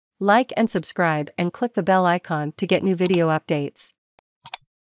Like and subscribe and click the bell icon to get new video updates.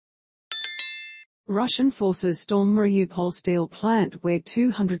 Russian forces storm Mariupol steel plant where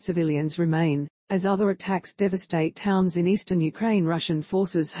 200 civilians remain. As other attacks devastate towns in eastern Ukraine, Russian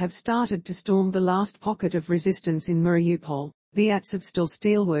forces have started to storm the last pocket of resistance in Mariupol, the Azovstal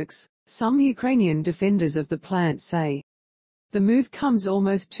steelworks, some Ukrainian defenders of the plant say. The move comes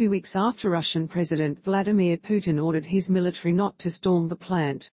almost 2 weeks after Russian President Vladimir Putin ordered his military not to storm the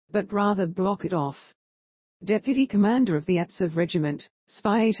plant, but rather block it off. Deputy Commander of the Azov Regiment,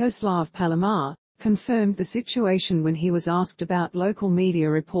 Sviatoslav Palamar, confirmed the situation when he was asked about local media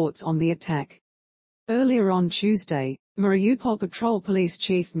reports on the attack. Earlier on Tuesday, Mariupol Patrol Police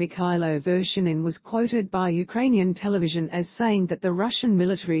Chief Mykhailo Vershinin was quoted by Ukrainian television as saying that the Russian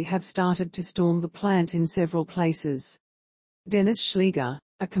military have started to storm the plant in several places. Denis Shlega,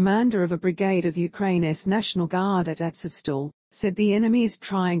 a commander of a brigade of Ukraine's National Guard at Azovstal, said the enemy is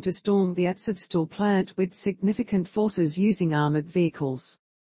trying to storm the Azovstal plant with significant forces using armored vehicles.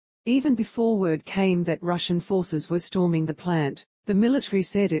 Even before word came that Russian forces were storming the plant, the military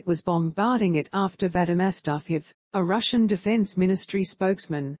said it was bombarding it after Vadim Astafyev, a Russian Defense Ministry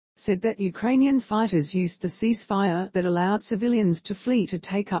spokesman, said that Ukrainian fighters used the ceasefire that allowed civilians to flee to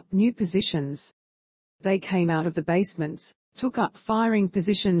take up new positions. They came out of the basements, took up firing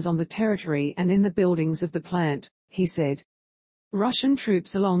positions on the territory and in the buildings of the plant, he said. Russian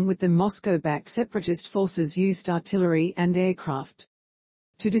troops along with the Moscow-backed separatist forces used artillery and aircraft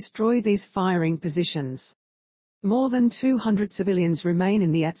to destroy these firing positions. More than 200 civilians remain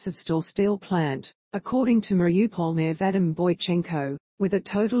in the Azovstal steel plant, according to Mariupol Mayor Vadym Boichenko, with a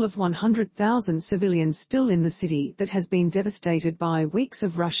total of 100,000 civilians still in the city that has been devastated by weeks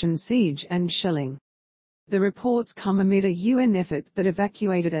of Russian siege and shelling. The reports come amid a UN effort that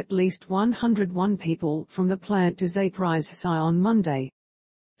evacuated at least 101 people from the plant to Zaporizhzhia on Monday.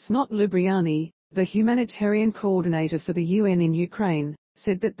 Osnat Lubriani, the humanitarian coordinator for the UN in Ukraine,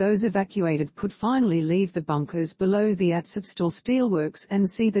 said that those evacuated could finally leave the bunkers below the Azovstal steelworks and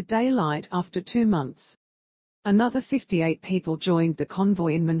see the daylight after 2 months. Another 58 people joined the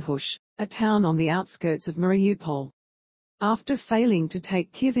convoy in Manhush, a town on the outskirts of Mariupol. After failing to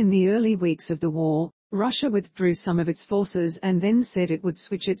take Kyiv in the early weeks of the war, Russia withdrew some of its forces and then said it would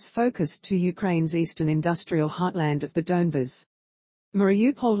switch its focus to Ukraine's eastern industrial heartland of the Donbas.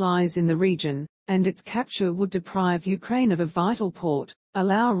 Mariupol lies in the region, and its capture would deprive Ukraine of a vital port,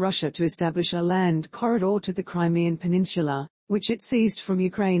 allow Russia to establish a land corridor to the Crimean Peninsula, which it seized from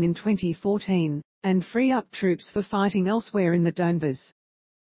Ukraine in 2014, and free up troops for fighting elsewhere in the Donbas.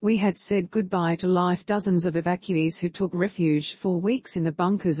 We had said goodbye to life. Dozens of evacuees who took refuge for weeks in the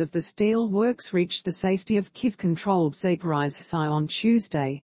bunkers of the steel works reached the safety of Kyiv-controlled Zaporizhzhia on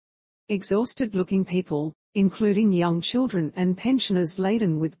Tuesday. Exhausted-looking people, including young children and pensioners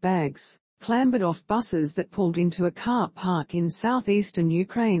laden with bags, clambered off buses that pulled into a car park in southeastern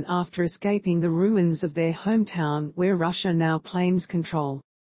Ukraine after escaping the ruins of their hometown where Russia now claims control.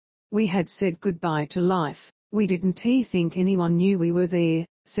 We had said goodbye to life, we didn't think anyone knew we were there,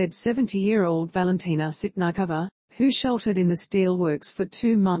 said 70-year-old Valentina Sytnykova, who sheltered in the steelworks for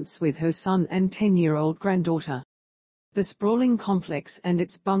 2 months with her son and 10-year-old granddaughter. The sprawling complex and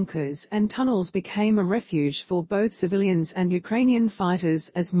its bunkers and tunnels became a refuge for both civilians and Ukrainian fighters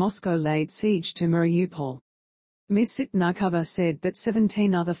as Moscow laid siege to Mariupol. Ms. Sytnykova said that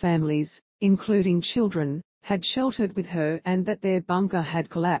 17 other families, including children, had sheltered with her and that their bunker had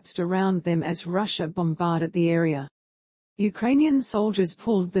collapsed around them as Russia bombarded the area. Ukrainian soldiers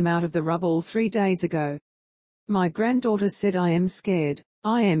pulled them out of the rubble 3 days ago. My granddaughter said I am scared,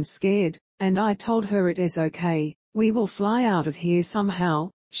 and I told her it is okay. We will fly out of here somehow,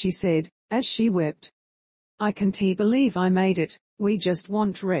 she said, as she wept. I can't believe I made it, we just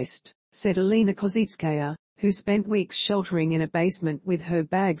want rest, said Alina Kozitskaya, who spent weeks sheltering in a basement with her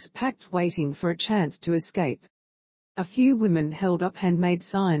bags packed waiting for a chance to escape. A few women held up handmade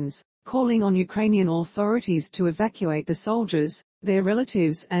signs, calling on Ukrainian authorities to evacuate the soldiers, their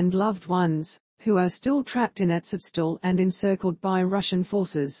relatives and loved ones, who are still trapped in Azovstal and encircled by Russian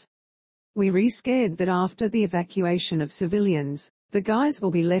forces. We're scared that after the evacuation of civilians, the guys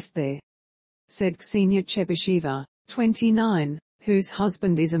will be left there, said Ksenia Chebysheva, 29, whose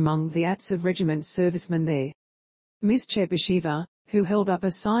husband is among the Azov Regiment servicemen there. Ms. Chebysheva, who held up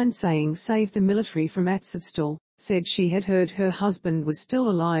a sign saying "Save the military from Azovstal," said she had heard her husband was still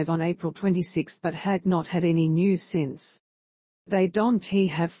alive on April 26 but had not had any news since. They don't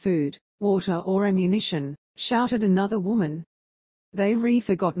have food, water or ammunition, shouted another woman. They're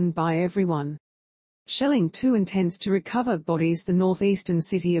forgotten by everyone. Shelling too intense to recover bodies. The northeastern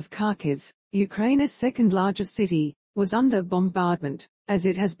city of Kyiv, Ukraine's second largest city, was under bombardment, as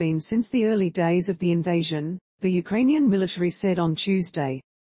it has been since the early days of the invasion, the Ukrainian military said on Tuesday.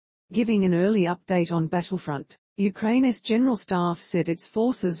 Giving an early update on battlefront, Ukraine's General Staff said its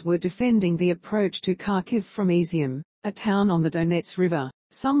forces were defending the approach to Kyiv from Izium, a town on the Donets River,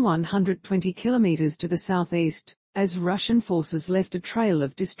 some 120 kilometers to the southeast, as Russian forces left a trail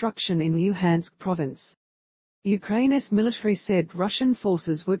of destruction in Luhansk province. Ukraine's military said Russian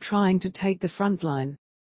forces were trying to take the front line,